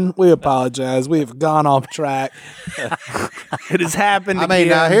gentlemen, we apologize. We have gone off track. It has happened. I mean,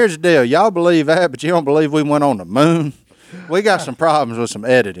 now again. here's the deal. Y'all believe that, but you don't believe we went on the moon? We got some problems with some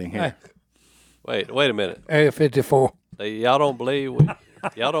editing here. Wait a minute. Area 54. Y'all don't believe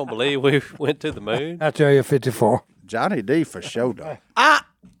we went to the moon? That's Area 54. Johnny D for sure, though. I'm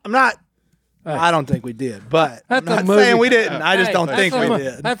not. I don't think we did, but I'm That's a not movie. saying we didn't. I just Hey, don't that's think a we mo-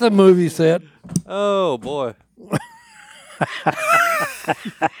 did. That's a movie set. Oh boy.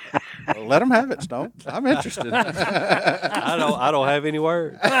 Well, let them have it, Stone. I'm interested. I don't have any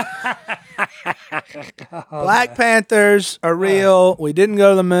words. Black Panthers are real. We didn't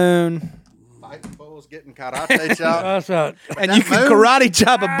go to the moon, Fighting bulls getting karate chopped. That's right. and you can karate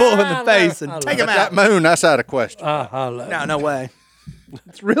chop a bull in the face and take him But that out. moon, that's out of question. No way.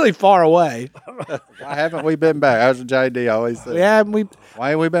 It's really far away. Why haven't we been back? That's what JD always says. Yeah,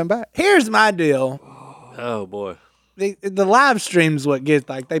 Why ain't we been back? Here's my deal. Oh boy. The live stream's what gets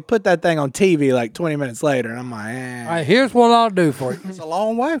like they put that thing on TV like 20 minutes later, and I'm like, eh. All right, here's what I'll do for you. It's a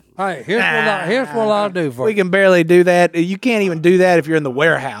long way. All right, here's what I'll do for We you. can barely do that. You can't even do that if you're in the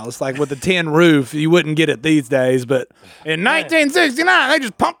warehouse, like with the tin roof. You wouldn't get it these days. But in 1969, they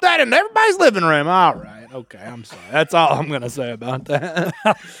just pumped that into everybody's living room. All right, okay, I'm sorry. That's all I'm gonna say about that.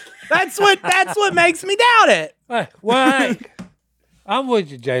 That's what makes me doubt it. Hey, well, hey, I'm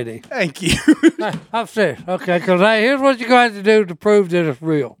with you, JD. Thank you. Hey, I'm serious. Okay, because here's what you're going to have to do to prove that it's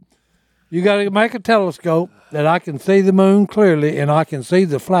real. You got to make a telescope that I can see the moon clearly, and I can see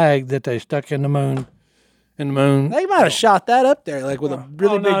the flag that they stuck in the moon. In the moon. They might have shot that up there like with a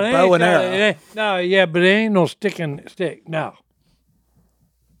really big bow and arrow. No, yeah, but it ain't no stick. No.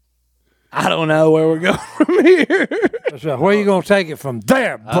 I don't know where we're going from here. That's right. Where you going to take it from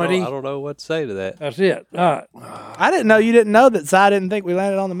there, buddy? I don't know what to say to that. That's it. All right. I didn't know you didn't know that. I didn't think we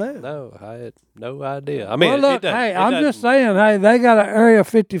landed on the moon. No, I had no idea. I mean, Well, it look, doesn't- hey, it I'm just doesn't- saying, hey, they got an Area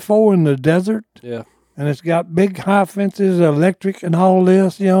 54 in the desert, Yeah. and it's got big high fences, electric, and all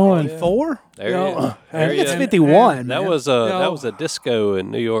this, you know. And 4? There you it know, is. I think it's Yeah. 51. That man. was a disco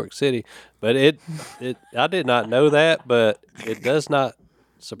in New York City, but it I did not know that, but it does not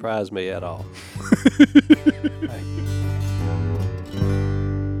surprise me at all.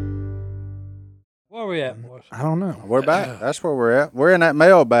 where we at, boys? I don't know. We're back. That's where we're at. We're in that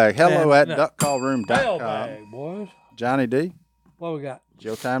mailbag. Hello Yeah, at no. duckcallroom.com. Mailbag, boys. Johnny D, What we got? it's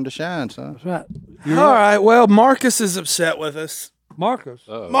your time to shine, son. That's right. All right. Well, Marcus is upset with us. Marcus.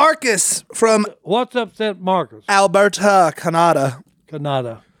 Marcus from What's upset Marcus? Alberta, Canada.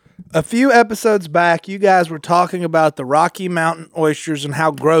 Canada. A few episodes back, you guys were talking about the Rocky Mountain oysters and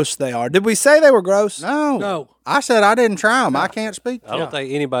how gross they are. Did we say they were gross? No. No. I said I didn't try them. I can't speak. I don't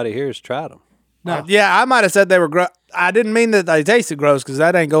think anybody here has tried them. No. Yeah, I might have said they were gross. I didn't mean that they tasted gross because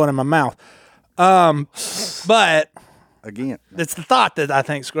that ain't going in my mouth. But Again. it's the thought that I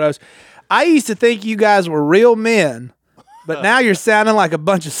think's gross. I used to think you guys were real men, but now you're sounding like a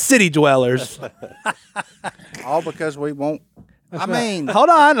bunch of city dwellers. All because we won't. I mean, Hold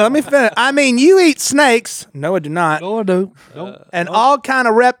on, let me finish. I mean, you eat snakes. No, I do not. No, I do. Don't. And all kind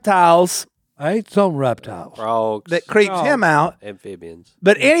of reptiles I ate some reptiles. Frogs, that creeps him out. amphibians.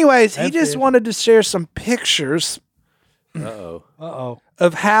 But anyways, he And just fish. wanted to share some pictures Uh-oh. Uh-oh.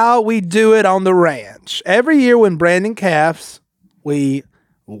 of how we do it on the ranch. Every year when Brandon calves, we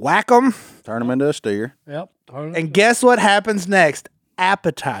whack them, turn them into a steer. Yep. Turn it. and guess what happens next?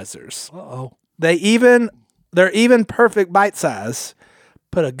 Appetizers. Uh-oh. They're even perfect bite size.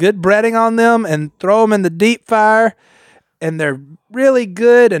 Put a good breading on them and throw them in the deep fryer, and they're really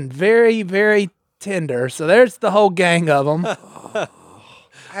good and very, very tender. So there's the whole gang of them.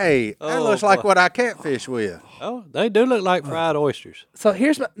 Hey, that looks like what I catfish with. Oh, they do look like fried oysters. So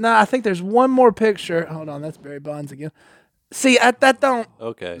here's I think there's one more picture. Hold on, that's Barry Bonds again. See, that don't.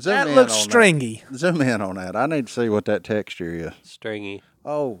 Okay. Zoom That in looks on stringy. Zoom in on that. I need to see what that texture is. Stringy.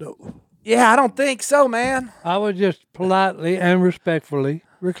 Oh, Yeah, I don't think so, man. I would just politely and respectfully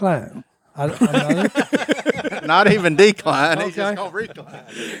recline. I'm not, not even decline. He's Okay. just gonna recline.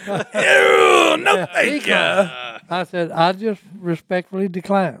 No, thank you. I said, I just respectfully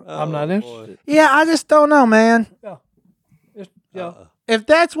decline. I'm not interested. Yeah, I just don't know, man. Just, yeah. If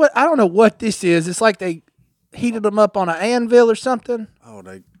that's what I don't know what this is. It's like they heated them up on an anvil or something. Oh,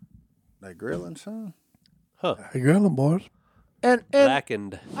 they grilling, son. Hey, grilling, boys. And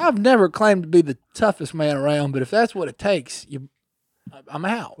Blackened. I've never claimed to be the toughest man around, but if that's what it takes, I'm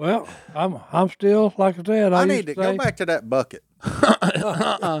out. Well, I'm still, like I said, I I need used to say, go back to that bucket.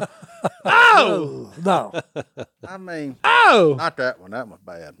 Oh, No. I mean, oh, not that one. That one's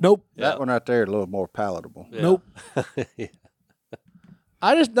bad. Nope. That one right there is a little more palatable. Yeah. Nope.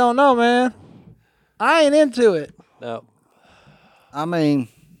 I just don't know, man. I ain't into it. No. I mean,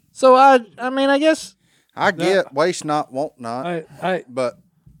 So I mean, I guess I get waste not, want not, Hey, but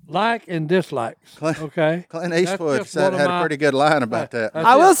like and dislikes. Okay. Clint That's Eastwood just said one of had a my- pretty good line about that. That's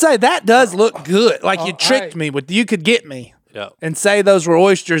I will it. say that does look good. Like you Oh, tricked hey. me with you could get me Yeah. and say those were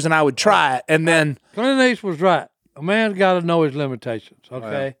oysters, and I would try it, and then Clint Eastwood was right. A man's got to know his limitations.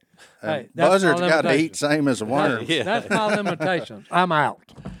 Okay. Hey, that's my Buzzard's got to eat limitations. same as a worm. Yeah. That's my limitations. I'm out.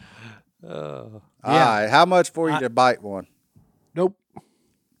 All right, how much for you to bite one? Nope.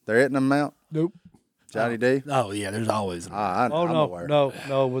 They're hitting them out, Nope. Johnny D. oh yeah, there's always I'm Oh no, aware.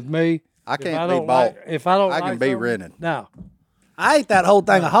 no. With me, I if can't I be don't bought. like, if I don't, I can like be something, rented. No. I ate that whole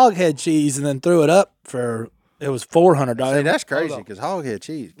thing of hoghead cheese and then threw it up for it was $400. See, that's crazy because hoghead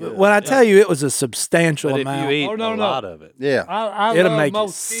cheese. Good. When I tell you it was a substantial But if amount. you eat Oh, no, a no. lot of it, Yeah, I It'll love make you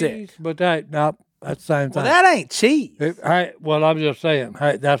most sick. cheese, but that no, that's the same thing. well, that ain't cheese. Hey, well, I'm just saying.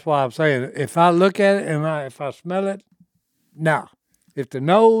 Hey, that's why I'm saying. If I look at it and if I smell it, no. If the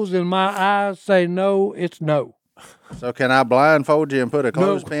nose in my eyes say no, it's no. so can I blindfold you and put a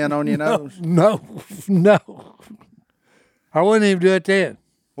clothespin on your nose? No, no. I wouldn't even do it then.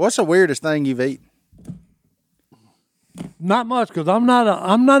 What's the weirdest thing you've eaten? Not much, because I'm not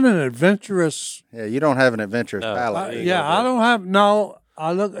an adventurous. Yeah, you don't have an adventurous palate. Yeah, I don't have no.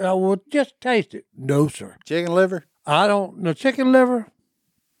 I will just taste it. No, sir. Chicken liver, I don't. The chicken liver.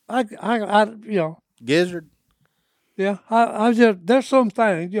 I you know. gizzard. Yeah, I just there's some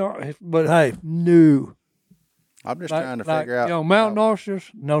things, you know, but hey, no. I'm just Like, trying to like, figure out. You know, mountain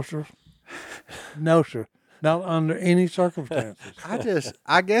oysters, no, sir. No, sir. Not under any circumstances.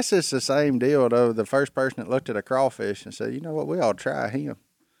 I guess it's the same deal though. The first person that looked at a crawfish and said, "You know what? We ought to try him."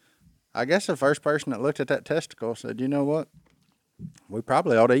 I guess the first person that looked at that testicle said, "You know what? We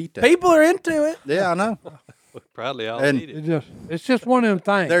probably ought to eat that." People are into it. Yeah, I know. probably all And- eat it. It's just one of them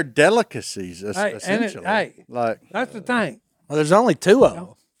things. They're delicacies, Hey, and essentially. hey. Like, That's the thing. Well, there's only two of them.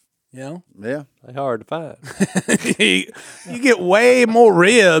 You know, yeah, They're hard to find. you get way more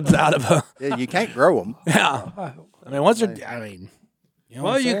ribs out of a. yeah. You can't grow them. Yeah, I mean, once you're, I mean, you know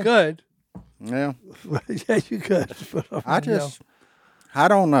Well, what I'm you saying? could. Yeah, Yeah, you could. But, I just, I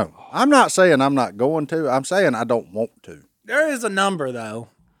don't know. I'm not saying I'm not going to. I'm saying I don't want to. There is a number though.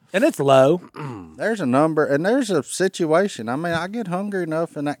 And it's low. There's a number, and there's a situation. I mean, I get hungry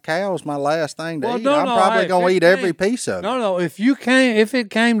enough, and that cow's my last thing to eat. I'm probably going to eat every piece of it. No, if it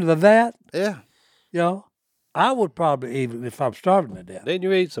came to that, Yeah. I would probably eat it if I'm starving to death. Didn't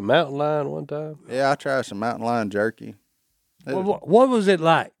you eat some mountain lion one time? Yeah, I tried some mountain lion jerky. What was it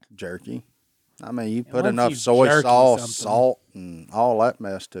like? Jerky. I mean, you put once enough you soy jerky sauce, something. salt, and all that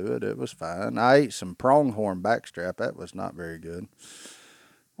mess to it. It was fine. I ate some pronghorn backstrap. That was not very good.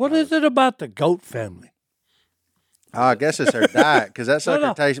 What is it about the goat family? I guess it's their diet because that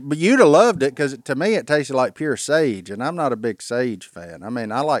sucker tastes. But you'd have loved it because to me it tasted like pure sage, and I'm not a big sage fan. I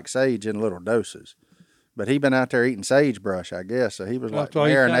mean, I like sage in little doses, but he been out there eating sagebrush, I guess. So he was like That's all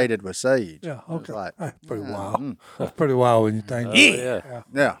you marinated with sage. Yeah, It was okay. like, That's pretty wild. That's pretty wild when you think. Yeah.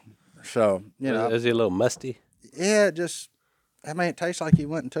 yeah. So you know, Is he a little musty? yeah, it just. I mean, it tastes like he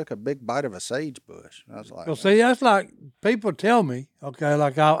went and took a big bite of a sage bush. I was like, Well, see, that's like people tell me, okay,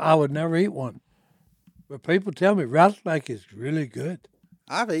 like I would never eat one. But people tell me rattlesnake is really good.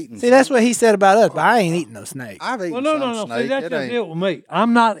 I've eaten. See, that's what he said about us, but I ain't eating no snake. I've eaten Well, no, some no. snake. See, that's It just ain't- it with me.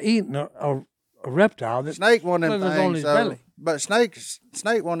 I'm not eating a reptile. That Snake one of them slithers on things, his though, belly. but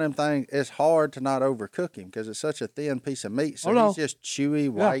snake one of them things. It's hard to not overcook him because it's such a thin piece of meat. So Oh, no. he's just chewy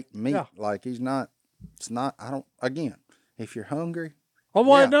white meat. yeah. Like he's not. It's not. I don't. Again, if you're hungry, Oh,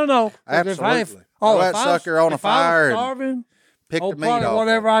 well, Yeah. no. 'Cause Absolutely. If Throw I that sucker on a fire and starving, pick the meat probably off.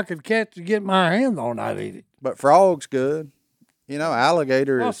 whatever I could catch to get my hands on, I'd eat it. But frog's good. You know,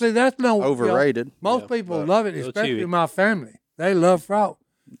 alligator Well, is see, that's no overrated. most people but love it, little especially chewy. my family. They love frog.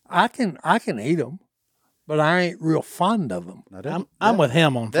 I can eat them, but I ain't real fond of them. Now, them, I'm with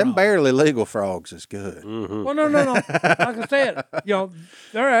him on them frog. barely legal frogs is good. Well, no. Like I said,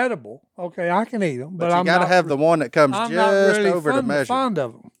 they're edible. Okay, I can eat them, but, But you I'm got to not, have the one that comes I'm not just really over the measure. fond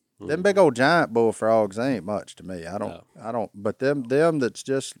of them. Them big old giant bullfrogs ain't much to me. I don't. But them that's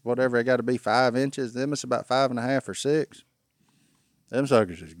just whatever they got to be 5 inches. Them it's about 5.5 or 6. Them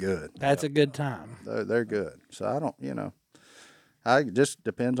suckers is good. That's a good time. They're good. So I don't. It just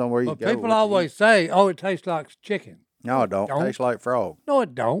depends on where you But go. people what you always say, "Oh, it tastes like chicken." eat. No, it don't. Don't. Tastes like frog. No,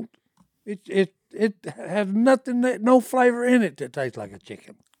 it don't. It has nothing, no flavor in it that tastes like a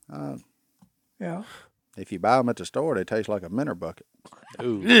chicken. Uh, Yeah. If you buy them at the store, they taste like a minter bucket.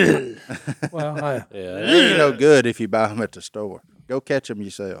 Ooh. Well, Yeah. They ain't no good if you buy them at the store. Go catch them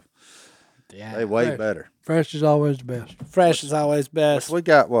yourself. Yeah. They way Fresh. better. fresh is always the best. Fresh is always best. We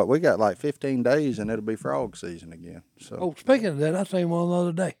got what? We got like 15 days, and it'll be frog season again. So Oh, speaking of that, I seen one the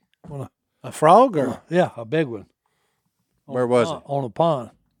other day. A frog or Yeah, a big one. where was it? On a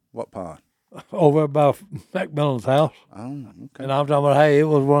pond What pond? over by Macmillan's house. Oh, okay. And I'm talking about, hey, it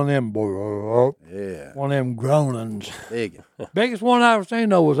was one of them, Yeah, one of them groanings. big. Biggest one I ever seen,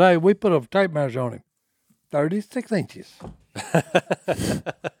 though, was, hey, we put a tape measure on him. 36 inches.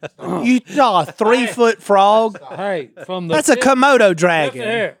 you saw a 3-foot frog? Hey, from the That's a tip- Komodo Listen dragon.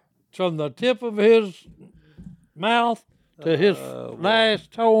 here. From the tip of his mouth to his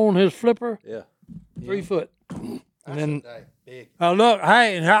last toe on his flipper, Yeah. 3 foot. And then Look,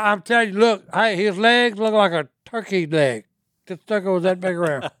 hey, and I'm telling you, look, hey, his legs look like a turkey leg. Just stuck over that big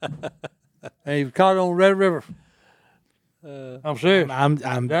around. And he was caught on Red River. I'm serious.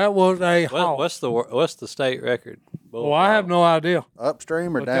 I'm That was a hawk. What's the state record? Oh, I have no idea.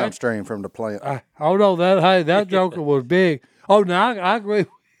 Upstream or But that- downstream from the plant? Oh no, that joker was big. Oh, no, I agree.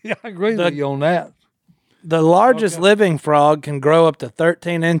 I agree with you on that. the largest living frog can grow up to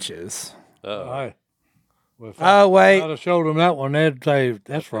 13 inches. Hey. Well, if Oh, wait. I'd have showed them that one, they'd say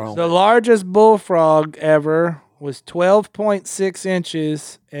that's wrong. The largest bullfrog ever was 12.6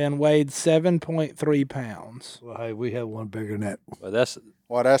 inches and weighed 7.3 pounds. Well, hey, we have one bigger than that. Well, that's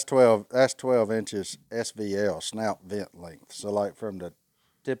Well, that's 12. That's 12 inches SVL snout vent length. So like from the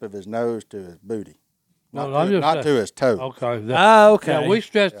tip of his nose to his booty, No, not, I'm to, just not saying- to his toe. Okay. Oh, okay. Yeah, we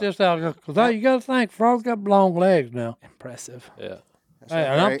stretched this out because you got to think frogs got long legs now. Impressive. yeah. Hey,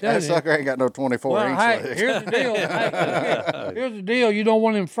 and I'm That telling you, sucker ain't got no 24 well, inch hey, legs. here's the deal. Here's the deal. You don't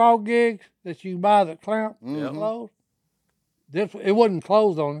want them frog gigs that you buy that clamp closed. It wasn't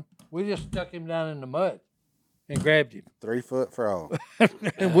closed on him. We just stuck him down in the mud and grabbed him. 3 foot frog.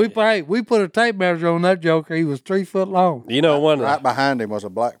 And we put a tape measure on that joker. He was 3 foot long. You know one. Right behind him was a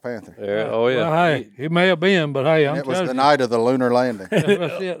Black Panther. Yeah, oh yeah. Well, hey, he may have been, but hey, I'm It was telling the you, night of the lunar landing. that's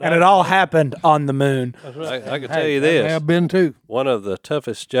it. And it all happened on the moon. I can tell Hey, you that may this. have been too. One of the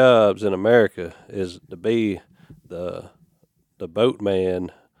toughest jobs in America is to be the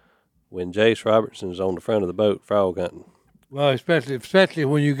boatman when Jace Robertson's on the front of the boat frog hunting. Well, especially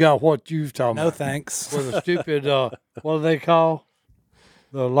when you got what you've talking No about. thanks. With a stupid, what do they call?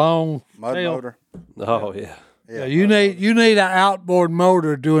 The long Mud tail. motor. Oh yeah. Yeah, you need an outboard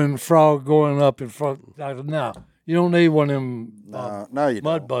motor doing frog going up in front. No, you don't need one of them No, you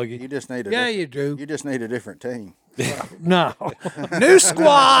mud don't. buggy. You just need a Yeah, you do. You just need a different team. No. New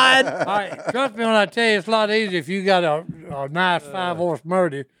squad. All right, trust me when I tell you, it's a lot easier if you got a nice 5-horse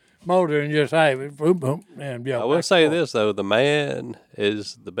motor and just boom, boom, and I will say this though: the man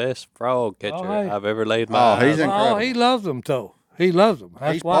is the best frog catcher I've ever laid my eyes he's on. incredible. Oh, he loves them too. He loves them.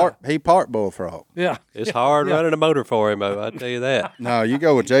 That's He's why. part bullfrog. Yeah. It's hard running a motor for him, though. I tell you that. No, you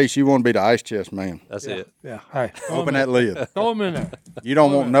go with Jace. You want to be the ice chest man. That's it. Yeah. Hey, Open that lid. throw him in there. You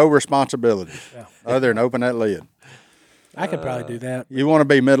don't want no responsibility other than open that lid. I could probably do that. You want to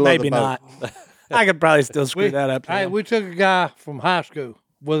be middle Maybe of the boat. not. I could probably still screw that up. Hey, we took a guy from high school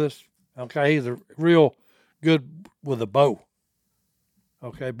with us. Okay, he's a real good with a bow.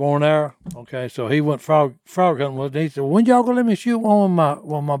 Okay, born there. Okay, so he went frog hunting with us. And he said, "When y'all gonna let me shoot one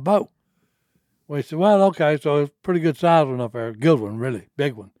with my bow?" We said, "Well, okay." So it's pretty good size one up there, good one, really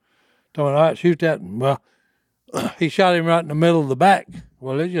big one. Told him, "All right, shoot that." And, well, he shot him right in the middle of the back.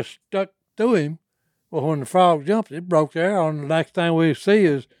 Well, it just stuck to him. Well, when the frog jumped, it broke the arrow, and the next thing we see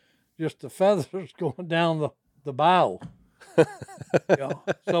is just the feathers going down the bow. Yeah.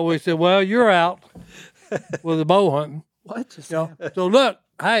 So we said, "Well, you're out with the bow hunting." What? Just So look,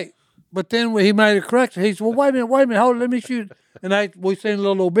 hey, but then he made a correction. He said, "Well, wait a minute, hold it, let me shoot." And we seen a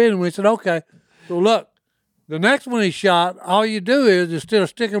little bit, and we said, "Okay." So look, the next one he shot, all you do is instead of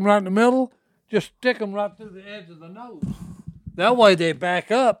sticking them right in the middle, just stick them right through the edge of the nose. That way they back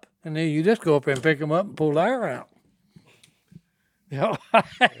up, and then you just go up and pick them up and pull the air out. You know,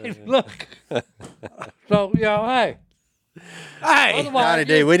 look. So, hey. hey. Johnny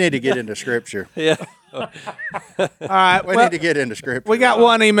D, we need to get into scripture. Yeah. All right. We well, need to get into scripture. we got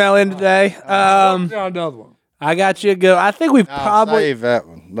one email in today. Another one. I got you a go. I think we've probably. Save that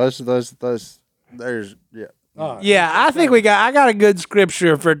one. There's Yeah, I think I got a good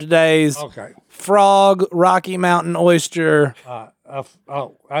scripture for today's Okay. frog, Rocky Mountain oyster.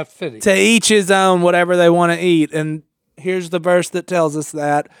 That's fitting. To each his own, whatever they want to eat. And here's the verse that tells us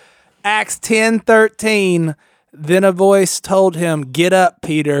that. Acts 10:13. Then a voice told him, "Get up,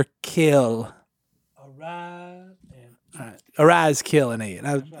 Peter, kill." Arise, kill, and eat.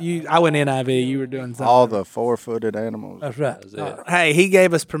 I went NIV. You were doing something. all the 4-footed animals. That's right. That's it. Hey, he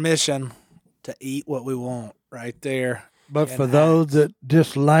gave us permission to eat what we want right there. But for those that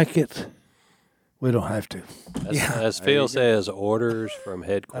dislike it, we don't have to. As Phil says, orders from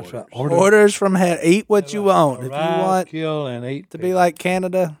headquarters. That's right. Orders from head. Eat what you want. If you want kill, and eat to be like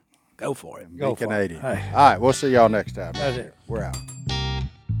Canada, go for it. Go Be for it. Canadian. Hey. All right, we'll see y'all next time. That's it. We're out.